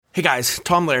Hey guys,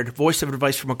 Tom Laird, voice of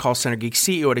advice from a call center geek,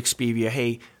 CEO at Expedia.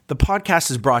 Hey, the podcast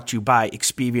is brought to you by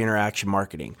Expedia Interaction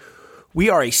Marketing. We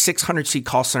are a 600-seat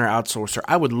call center outsourcer.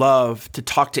 I would love to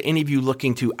talk to any of you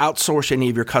looking to outsource any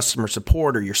of your customer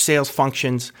support or your sales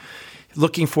functions,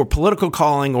 looking for political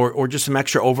calling or just some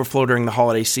extra overflow during the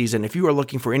holiday season. If you are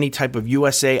looking for any type of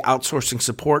USA outsourcing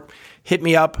support, hit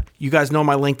me up. You guys know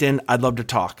my LinkedIn. I'd love to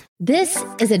talk. This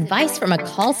is Advice from a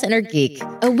Call Center Geek,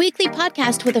 a weekly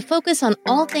podcast with a focus on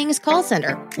all things call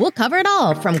center. We'll cover it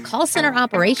all from call center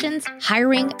operations,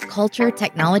 hiring, culture,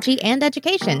 technology, and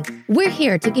education. We're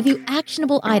here to give you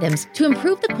actionable items to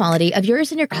improve the quality of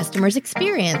yours and your customers'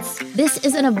 experience. This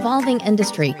is an evolving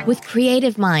industry with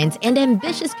creative minds and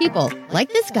ambitious people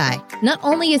like this guy. Not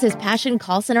only is his passion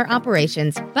call center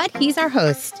operations, but he's our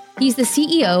host. He's the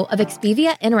CEO of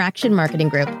Expedia Interaction Marketing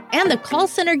Group and the call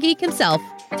center geek himself,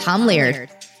 Tom Laird.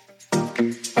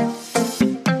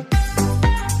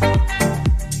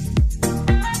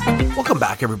 Welcome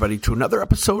back, everybody, to another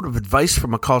episode of Advice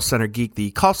from a Call Center Geek,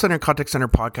 the call center and contact center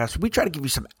podcast. We try to give you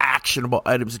some actionable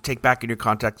items to take back in your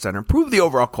contact center, improve the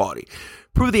overall quality,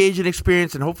 improve the agent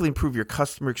experience, and hopefully improve your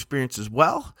customer experience as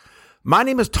well. My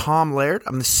name is Tom Laird.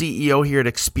 I'm the CEO here at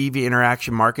Expedia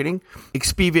Interaction Marketing.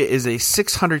 Expedia is a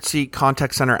 600-seat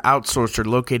contact center outsourcer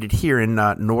located here in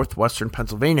northwestern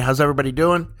Pennsylvania. How's everybody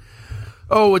doing?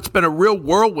 Oh, it's been a real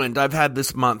whirlwind I've had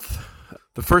this month.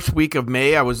 The first week of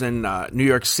May, I was in New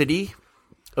York City.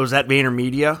 I was at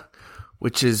VaynerMedia,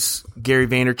 which is Gary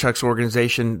Vaynerchuk's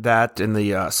organization. That and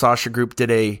the Sasha Group did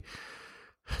a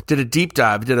deep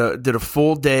dive, did a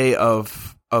full day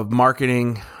of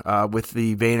marketing with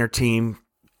the Vayner team,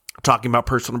 talking about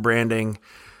personal branding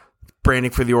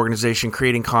for the organization,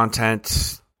 creating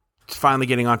content, finally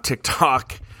getting on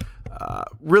TikTok.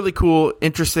 Really cool,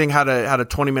 interesting. Had a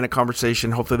 20-minute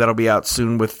conversation. Hopefully that'll be out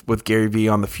soon with Gary V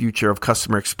on the future of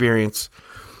customer experience.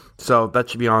 So that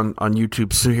should be on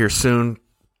YouTube here soon.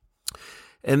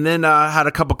 And then had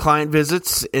a couple client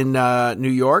visits in New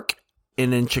York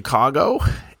and in Chicago.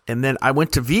 And then I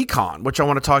went to VCon, which I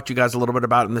want to talk to you guys a little bit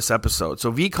about in this episode.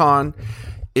 So VCon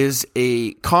is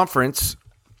a conference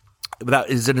that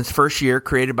is in its first year,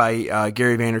 created by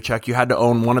Gary Vaynerchuk. You had to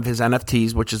own one of his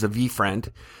NFTs, which is a VFriend,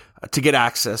 to get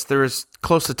access. There was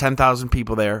close to 10,000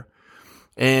 people there.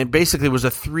 And basically it was a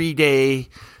 3-day,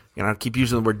 I keep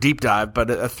using the word deep dive,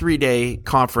 but a 3-day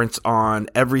conference on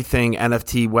everything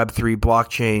NFT, Web3,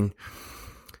 blockchain.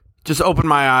 Just opened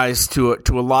my eyes to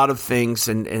a lot of things,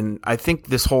 and I think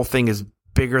this whole thing is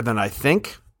bigger than I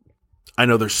think. I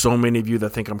know there's so many of you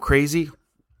that think I'm crazy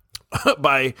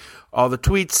by all the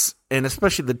tweets, and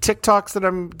especially the TikToks that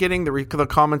I'm getting, the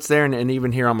comments there, and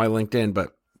even here on my LinkedIn.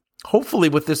 But hopefully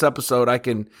with this episode, I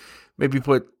can maybe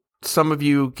put some of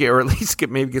you, or at least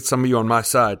get some of you on my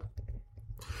side.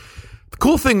 The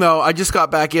cool thing, though, I just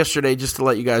got back yesterday, just to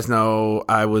let you guys know,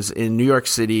 I was in New York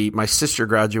City. My sister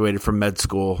graduated from med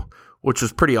school, which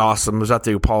was pretty awesome. I was at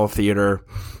the Apollo Theater,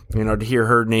 to hear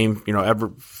her name,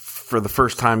 ever for the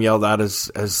first time yelled out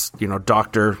as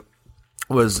doctor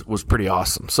was pretty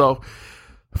awesome. So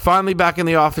finally back in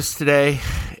the office today,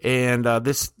 and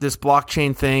this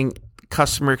blockchain thing,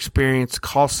 customer experience,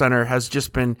 call center has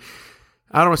just been,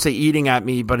 I don't want to say eating at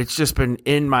me, but it's just been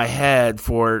in my head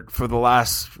for the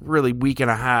last really week and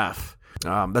a half.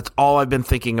 That's all I've been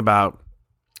thinking about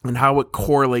and how it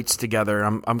correlates together.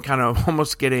 I'm kind of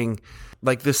almost getting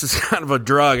like this is kind of a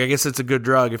drug. I guess it's a good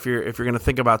drug if you're going to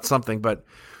think about something, but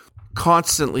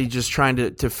constantly just trying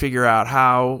to figure out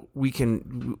how we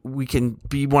can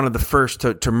be one of the first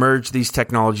to merge these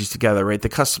technologies together, right? The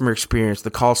customer experience,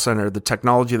 the call center, the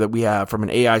technology that we have from an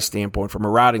AI standpoint, from a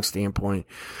routing standpoint,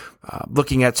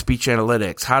 looking at speech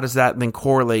analytics. How does that then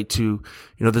correlate to,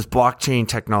 this blockchain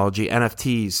technology,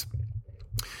 NFTs?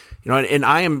 And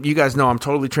I am, you guys know, I'm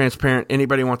totally transparent.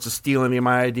 Anybody wants to steal any of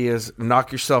my ideas,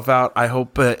 knock yourself out. I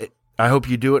hope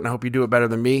you do it, and I hope you do it better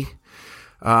than me.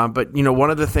 But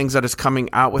one of the things that is coming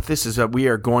out with this is that we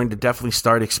are going to definitely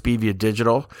start Expedia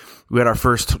Digital. We had our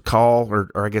first call or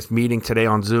I guess meeting today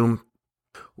on Zoom.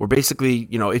 Where basically,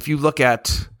 if you look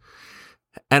at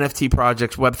NFT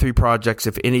projects, Web3 projects,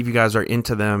 if any of you guys are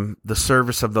into them, the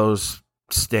service of those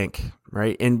stink,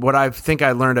 right? And what I think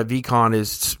I learned at VCon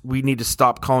is we need to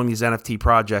stop calling these NFT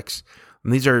projects.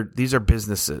 And these are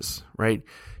businesses, right?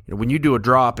 When you do a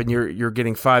drop and you're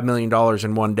getting $5 million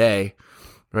in one day,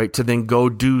 right, to then go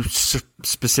do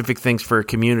specific things for a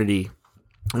community.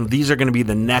 And these are going to be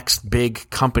the next big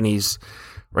companies,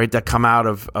 right, that come out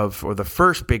of or the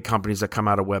first big companies that come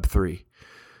out of Web3.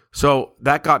 So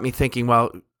that got me thinking,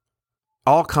 well,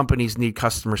 all companies need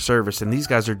customer service, and these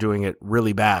guys are doing it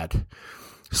really bad.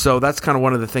 So that's kind of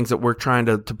one of the things that we're trying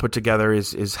to put together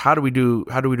is how do we do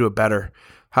it better?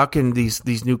 How can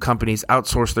these new companies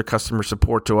outsource their customer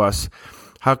support to us?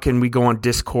 How can we go on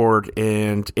Discord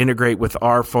and integrate with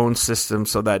our phone system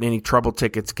so that any trouble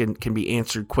tickets can be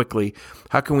answered quickly?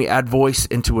 How can we add voice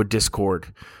into a Discord?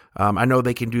 I know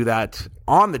they can do that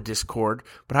on the Discord,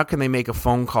 but how can they make a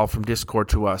phone call from Discord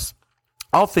to us?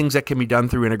 All things that can be done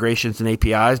through integrations and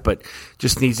APIs, but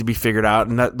just needs to be figured out.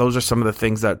 And those are some of the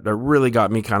things that really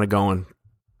got me kind of going.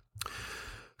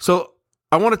 So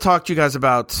I want to talk to you guys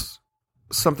about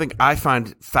something I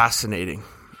find fascinating.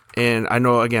 And I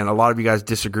know, again, a lot of you guys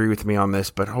disagree with me on this,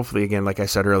 but hopefully, again, like I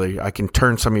said earlier, I can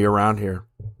turn some of you around here.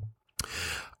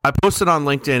 I posted on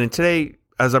LinkedIn, and today,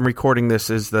 as I'm recording this,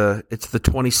 it's the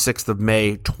 26th of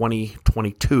May,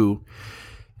 2022.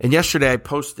 And yesterday I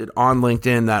posted on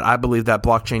LinkedIn that I believe that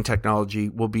blockchain technology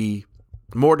will be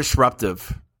more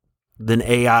disruptive than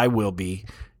AI will be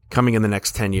coming in the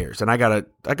next 10 years. And I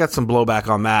got some blowback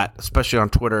on that, especially on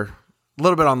Twitter, a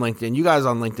little bit on LinkedIn. You guys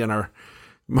on LinkedIn are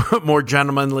more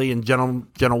gentlemanly and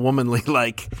gentlewomanly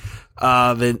like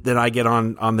than I get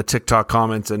on the TikTok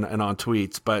comments and on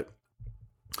tweets. But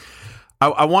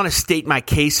I want to state my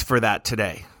case for that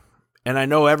today. And I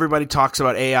know everybody talks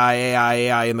about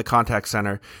AI in the contact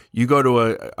center. You go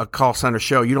to a call center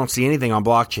show, you don't see anything on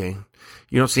blockchain.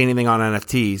 You don't see anything on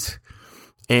NFTs.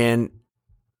 And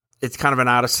it's kind of an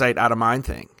out of sight, out of mind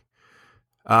thing.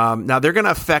 Now, they're going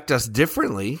to affect us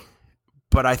differently,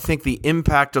 but I think the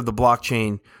impact of the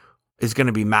blockchain is going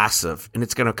to be massive, and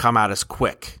it's going to come at us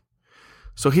quick.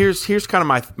 So here's kind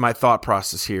of my thought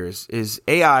process here is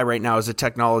AI right now is a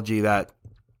technology that,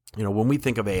 when we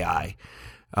think of AI,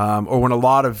 or when a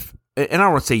lot of, and I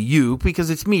don't want to say you, because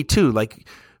it's me too. Like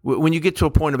when you get to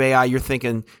a point of AI, you're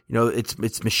thinking,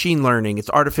 it's machine learning, it's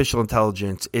artificial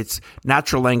intelligence, it's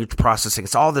natural language processing.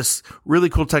 It's all this really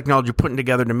cool technology putting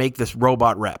together to make this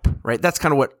robot rep, right? That's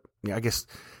kind of what I guess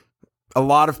a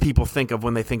lot of people think of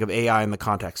when they think of AI in the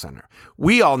contact center.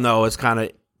 We all know as kind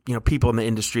of, people in the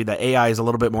industry that AI is a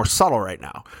little bit more subtle right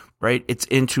now, right? It's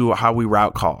into how we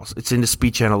route calls. It's into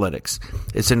speech analytics.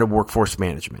 It's into workforce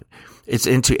management. It's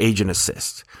into agent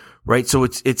assist, right? So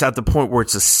it's at the point where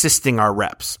it's assisting our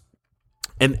reps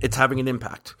and it's having an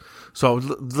impact. So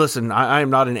listen, I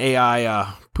am not an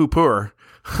AI poo-pooer.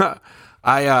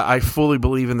 I fully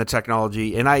believe in the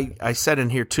technology. And I said in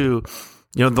here too,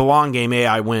 the long game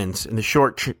AI wins. In the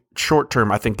short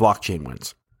term, I think blockchain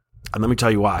wins. And let me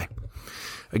tell you why.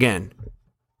 Again,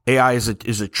 AI is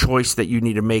a choice that you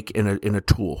need to make in a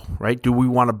tool, right? Do we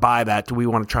want to buy that? Do we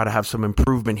want to try to have some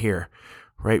improvement here,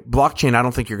 right? Blockchain, I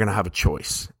don't think you're going to have a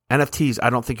choice. NFTs, I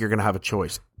don't think you're going to have a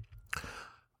choice.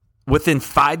 Within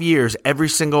 5 years, every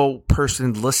single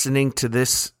person listening to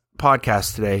this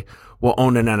podcast today will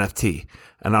own an NFT.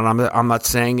 And I'm not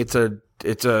saying it's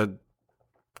a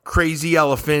crazy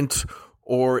elephant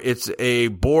or it's a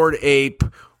Bored Ape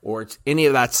or it's any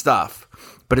of that stuff.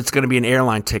 But it's going to be an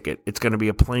airline ticket. It's going to be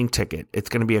a plane ticket. It's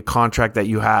going to be a contract that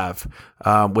you have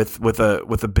with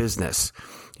a business.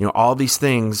 All these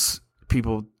things,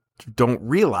 people don't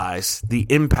realize the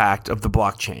impact of the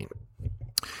blockchain.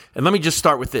 And let me just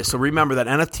start with this. So remember that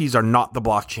NFTs are not the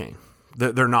blockchain.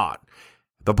 They're not.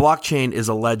 The blockchain is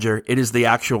a ledger. It is the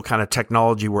actual kind of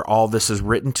technology where all this is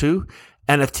written to.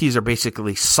 NFTs are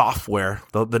basically software,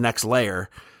 the next layer,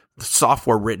 the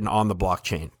software written on the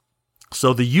blockchain.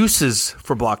 So the uses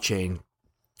for blockchain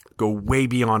go way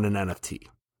beyond an NFT.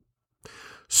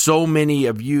 So many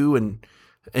of you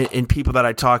and people that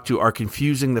I talk to are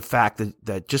confusing the fact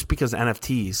that just because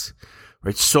NFTs,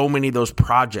 right, so many of those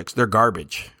projects, they're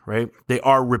garbage, right? They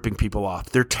are ripping people off.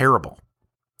 They're terrible.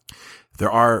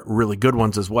 There are really good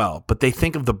ones as well, but they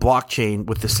think of the blockchain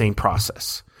with the same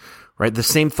process, right? The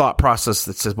same thought process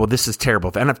that says, well, this is terrible.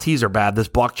 If NFTs are bad, this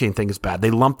blockchain thing is bad.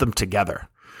 They lump them together.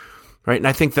 Right. And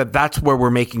I think that's where we're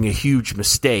making a huge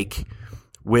mistake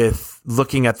with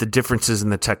looking at the differences in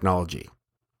the technology.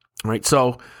 Right.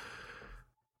 So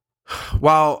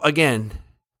while, again,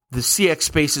 the CX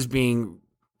space is being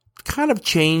kind of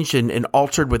changed and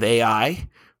altered with AI,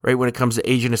 right, when it comes to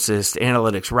agent assist,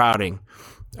 analytics, routing,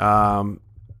 the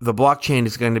blockchain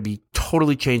is going to be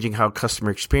totally changing how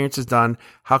customer experience is done,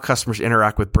 how customers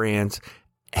interact with brands.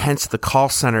 Hence, the call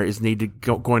center is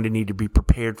going to need to be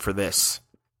prepared for this.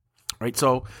 Right.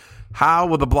 So how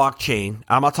will the blockchain,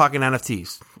 I'm not talking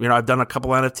NFTs. I've done a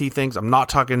couple NFT things. I'm not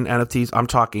talking NFTs. I'm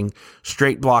talking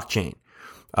straight blockchain,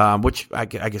 which I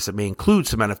guess it may include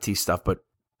some NFT stuff. But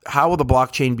how will the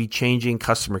blockchain be changing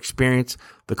customer experience,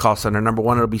 the call center? Number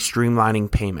one, it'll be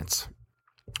streamlining payments.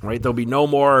 Right. There'll be no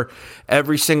more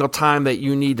every single time that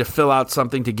you need to fill out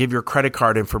something to give your credit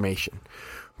card information.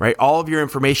 right? All of your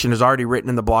information is already written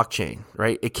in the blockchain,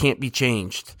 right? It can't be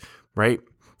changed, right?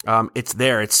 It's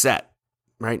there, it's set,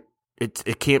 right?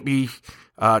 It can't be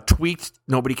tweaked.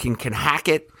 Nobody can hack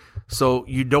it. So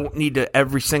you don't need to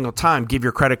every single time give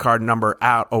your credit card number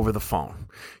out over the phone.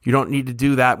 You don't need to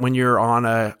do that when you're on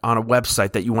a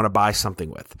website that you want to buy something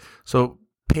with. So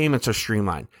payments are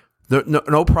streamlined.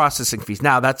 No processing fees.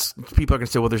 Now that's, people are going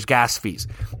to say, well, there's gas fees.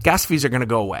 Gas fees are going to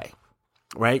go away,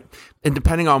 right? And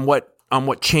depending on what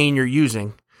chain you're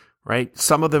using, right?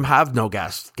 Some of them have no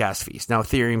gas fees. Now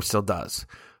Ethereum still does.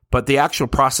 But the actual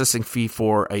processing fee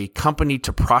for a company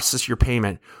to process your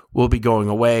payment will be going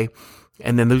away.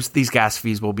 And then these gas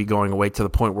fees will be going away to the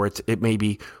point where it may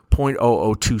be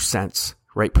 0.002 cents,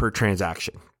 right, per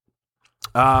transaction.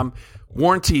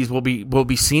 Warranties will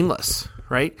be seamless,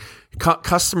 right?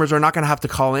 Customers are not going to have to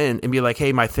call in and be like,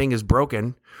 hey, my thing is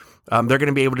broken. They're going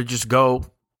to be able to just go,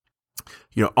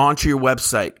 onto your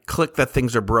website, click that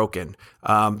things are broken.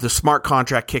 The smart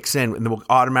contract kicks in and it will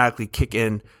automatically kick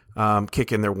in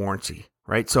their warranty,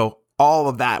 right? So all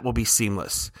of that will be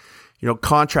seamless.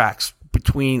 Contracts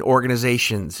between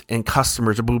organizations and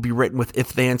customers will be written with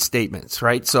if-then statements,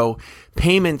 right? So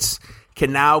payments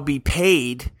can now be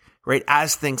paid, right,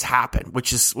 as things happen,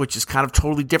 which is kind of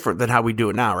totally different than how we do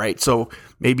it now, right? So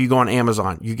maybe you go on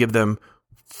Amazon, you give them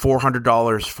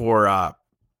 $400 for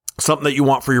something that you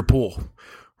want for your pool,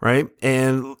 right?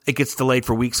 And it gets delayed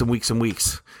for weeks and weeks and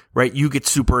weeks, right? You get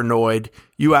super annoyed.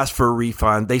 You ask for a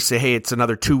refund. They say, hey, it's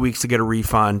another 2 weeks to get a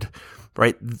refund,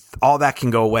 right? All that can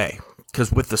go away. Because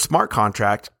with the smart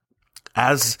contract,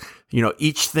 as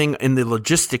each thing in the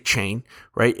logistic chain,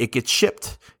 right, it gets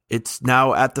shipped. It's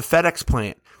now at the FedEx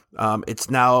plant. It's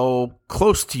now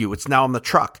close to you. It's now on the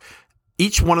truck.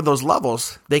 Each one of those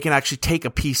levels, they can actually take a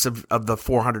piece of the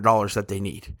 $400 that they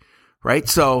need, right?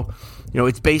 So,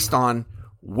 it's based on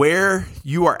where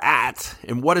you are at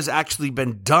and what has actually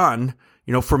been done,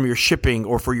 from your shipping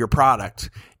or for your product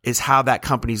is how that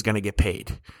company is going to get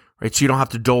paid. Right, so you don't have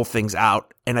to dole things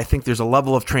out. And I think there's a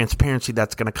level of transparency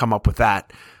that's going to come up with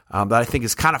that I think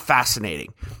is kind of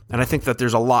fascinating. And I think that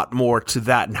there's a lot more to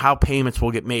that and how payments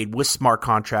will get made with smart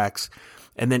contracts.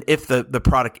 And then if the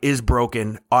product is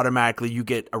broken, automatically you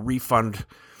get a refund.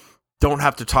 Don't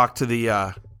have to talk to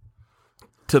the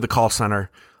call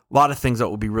center. A lot of things that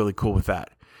will be really cool with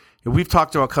that. We've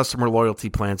talked about customer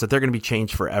loyalty plans that they're going to be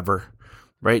changed forever,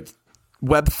 right?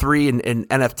 Web3 and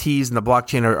NFTs and the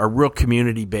blockchain are real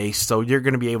community based. So you're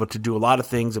going to be able to do a lot of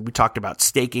things. And we talked about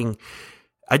staking.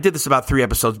 I did this about 3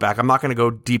 episodes back. I'm not going to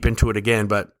go deep into it again,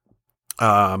 but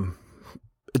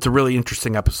it's a really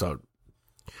interesting episode.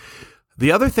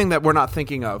 The other thing that we're not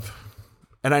thinking of,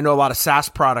 and I know a lot of SaaS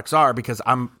products are because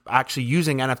I'm actually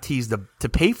using NFTs to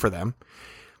pay for them,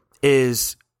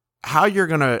 is how you're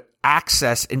going to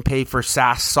access and pay for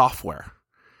SaaS software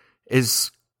is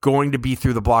going to be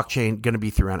through the blockchain, going to be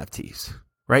through NFTs,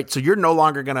 right? So you're no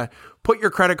longer going to put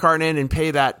your credit card in and pay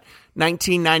that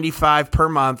 $19.95 per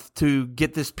month to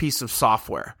get this piece of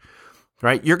software,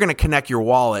 right? You're going to connect your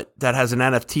wallet that has an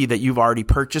NFT that you've already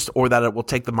purchased or that it will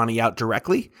take the money out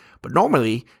directly. But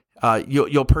normally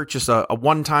you'll purchase a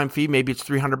one-time fee. Maybe it's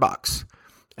 $300.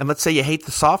 And let's say you hate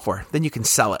the software, then you can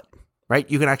sell it, right?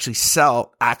 You can actually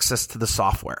sell access to the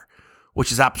software,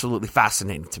 which is absolutely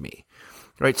fascinating to me.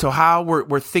 Right, so how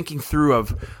we're thinking through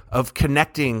of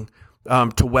connecting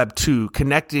to Web 2,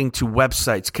 connecting to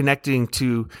websites, connecting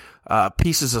to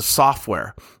pieces of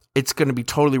software, it's going to be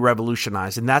totally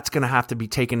revolutionized, and that's going to have to be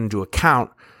taken into account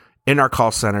in our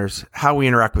call centers, how we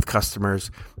interact with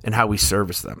customers, and how we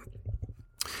service them.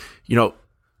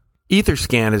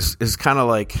 Etherscan is kind of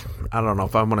like, I don't know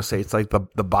if I want to say it's like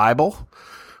the Bible,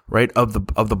 right, of the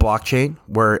blockchain,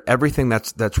 where everything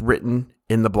that's written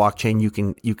in the blockchain, you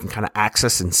can kind of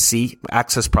access and see.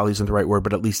 Access probably isn't the right word,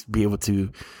 but at least be able to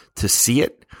see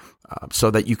it, so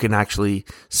that you can actually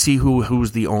see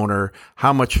who's the owner,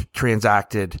 how much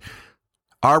transacted.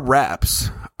 Our reps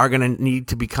are going to need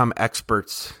to become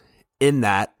experts in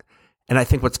that, and I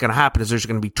think what's going to happen is there's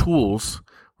going to be tools,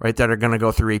 right, that are going to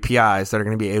go through APIs that are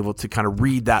going to be able to kind of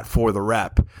read that for the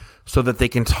rep, so that they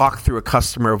can talk through a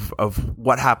customer of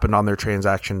what happened on their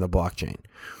transaction in the blockchain,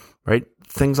 right?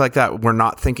 Things like that we're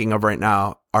not thinking of right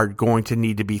now are going to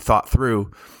need to be thought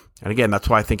through. And again, that's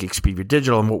why I think Expedia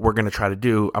Digital and what we're going to try to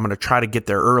do, I'm going to try to get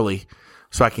there early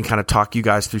so I can kind of talk you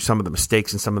guys through some of the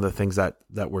mistakes and some of the things that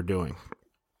we're doing.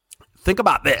 Think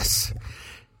about this.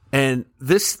 And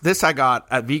this I got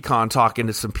at VCon talking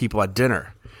to some people at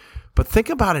dinner. But think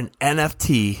about an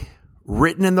NFT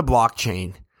written in the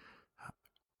blockchain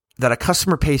that a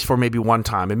customer pays for maybe one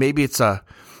time. And maybe it's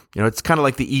it's kind of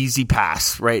like the easy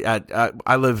pass, right?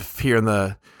 I live here in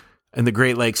the in the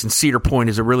Great Lakes, and Cedar Point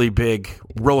is a really big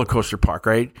roller coaster park,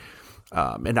 right?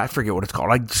 And I forget what it's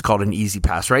called. I just call it an Easy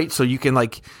Pass, right? So you can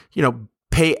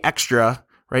pay extra,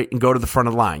 right, and go to the front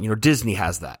of the line. Disney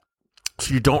has that.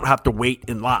 So you don't have to wait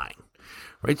in line,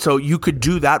 right? So you could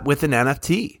do that with an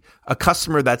NFT. A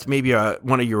customer that's maybe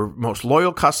one of your most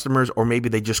loyal customers, or maybe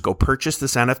they just go purchase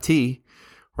this NFT,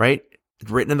 right? It's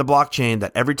written in the blockchain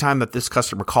that every time that this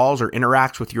customer calls or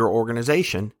interacts with your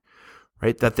organization,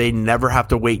 right, that they never have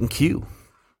to wait in queue,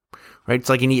 right? It's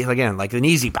like an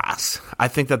Easy Pass. I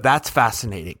think that that's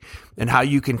fascinating, and how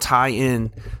you can tie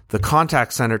in the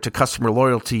contact center to customer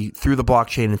loyalty through the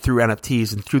blockchain and through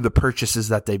NFTs and through the purchases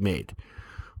that they've made,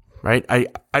 right?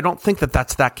 I don't think that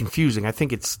that's that confusing. I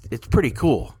think it's pretty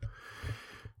cool.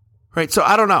 Right, so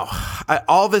I don't know.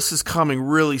 All this is coming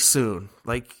really soon.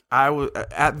 Like at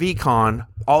VCon,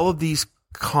 all of these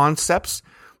concepts,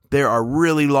 there are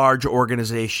really large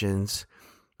organizations,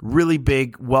 really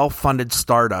big, well-funded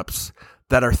startups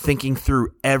that are thinking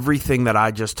through everything that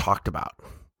I just talked about.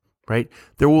 Right,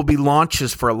 there will be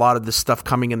launches for a lot of this stuff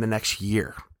coming in the next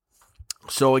year.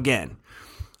 So again,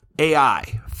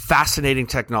 AI, fascinating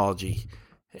technology.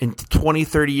 In 20,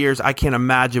 30 years, I can't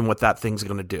imagine what that thing's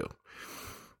going to do.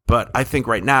 But I think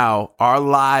right now, our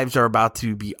lives are about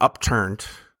to be upturned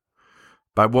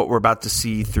by what we're about to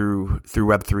see through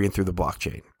Web3 and through the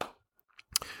blockchain.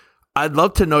 I'd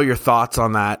love to know your thoughts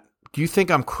on that. Do you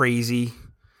think I'm crazy?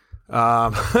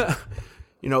 Let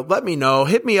me know.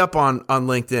 Hit me up on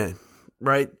LinkedIn,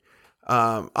 right?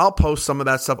 I'll post some of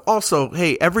that stuff. Also,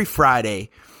 hey, every Friday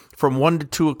from 1 to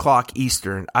 2 o'clock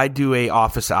Eastern, I do a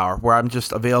office hour where I'm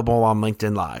just available on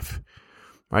LinkedIn Live.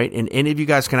 Right. And any of you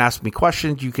guys can ask me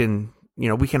questions. You can,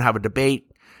 we can have a debate.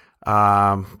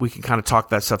 We can kind of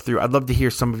talk that stuff through. I'd love to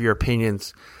hear some of your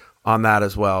opinions on that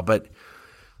as well. But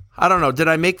I don't know. Did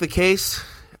I make the case?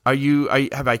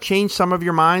 Have I changed some of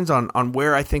your minds on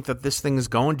where I think that this thing is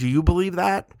going? Do you believe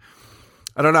that?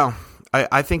 I don't know.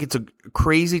 I think it's a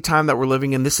crazy time that we're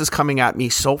living in. This is coming at me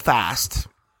so fast.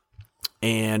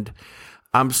 And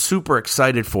I'm super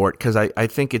excited for it because I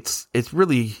think it's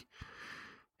really...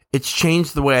 It's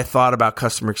changed the way I thought about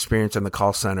customer experience in the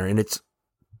call center. And I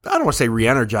don't want to say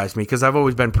re-energized me because I've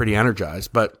always been pretty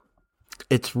energized, but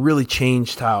it's really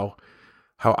changed how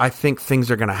I think things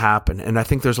are going to happen. And I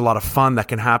think there's a lot of fun that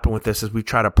can happen with this as we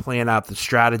try to plan out the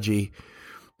strategy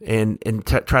and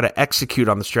try to execute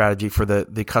on the strategy for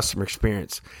the customer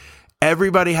experience.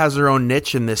 Everybody has their own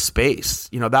niche in this space.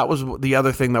 That was the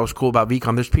other thing that was cool about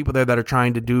VCon. There's people there that are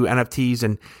trying to do NFTs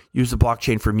and use the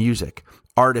blockchain for music.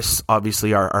 Artists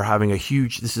obviously are having a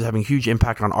huge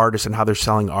impact on artists and how they're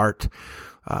selling art.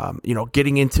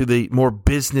 Getting into the more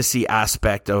businessy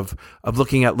aspect of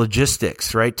looking at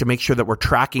logistics, right? To make sure that we're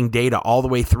tracking data all the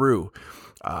way through.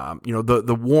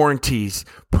 The warranties,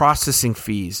 processing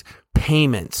fees,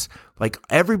 payments, like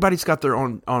everybody's got their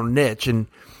own niche. And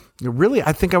really,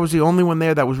 I think I was the only one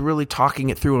there that was really talking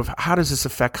it through of how does this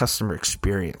affect customer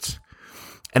experience?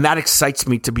 And that excites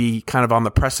me to be kind of on the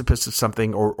precipice of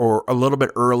something or a little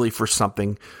bit early for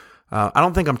something. I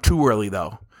don't think I'm too early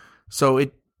though. So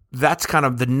that's kind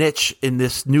of the niche in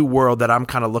this new world that I'm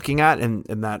kind of looking at and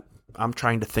that I'm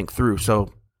trying to think through.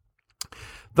 So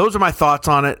those are my thoughts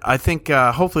on it. I think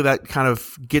hopefully that kind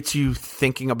of gets you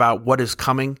thinking about what is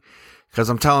coming, because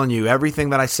I'm telling you,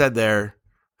 everything that I said there,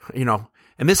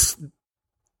 and this,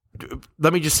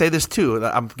 let me just say this too,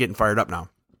 I'm getting fired up now.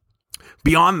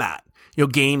 Beyond that,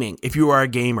 gaming, if you are a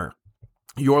gamer,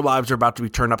 your lives are about to be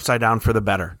turned upside down for the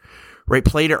better, right?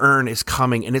 Play to earn is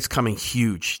coming, and it's coming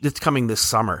huge. It's coming this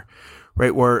summer,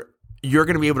 right? Where you're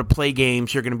going to be able to play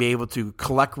games. You're going to be able to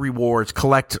collect rewards,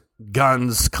 collect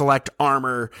guns, collect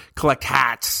armor, collect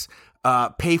hats,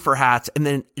 pay for hats. And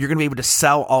then you're going to be able to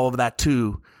sell all of that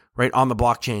too, right, on the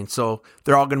blockchain. So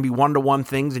they're all going to be one-to-one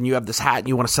things, and you have this hat and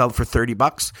you want to sell it for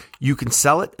 $30. You can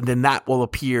sell it, and then that will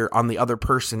appear on the other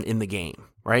person in the game,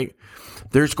 right?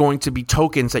 There's going to be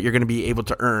tokens that you're going to be able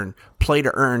to earn, play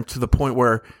to earn, to the point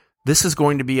where this is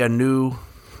going to be a new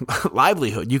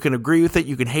livelihood. You can agree with it,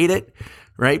 you can hate it,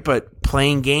 right? But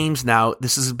playing games now,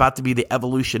 this is about to be the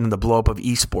evolution and the blow up of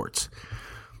esports.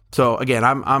 So again,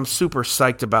 I'm super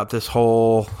psyched about this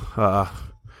whole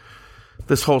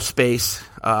space.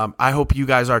 I hope you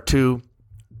guys are too.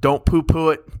 Don't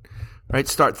poo-poo it, right?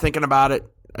 Start thinking about it.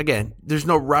 Again, there's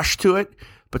no rush to it,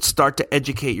 but start to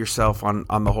educate yourself on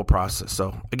the whole process.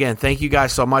 So again, thank you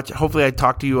guys so much. Hopefully I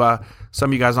talk to you,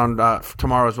 some of you guys on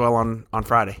tomorrow as well on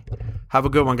Friday. Have a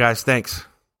good one, guys. Thanks.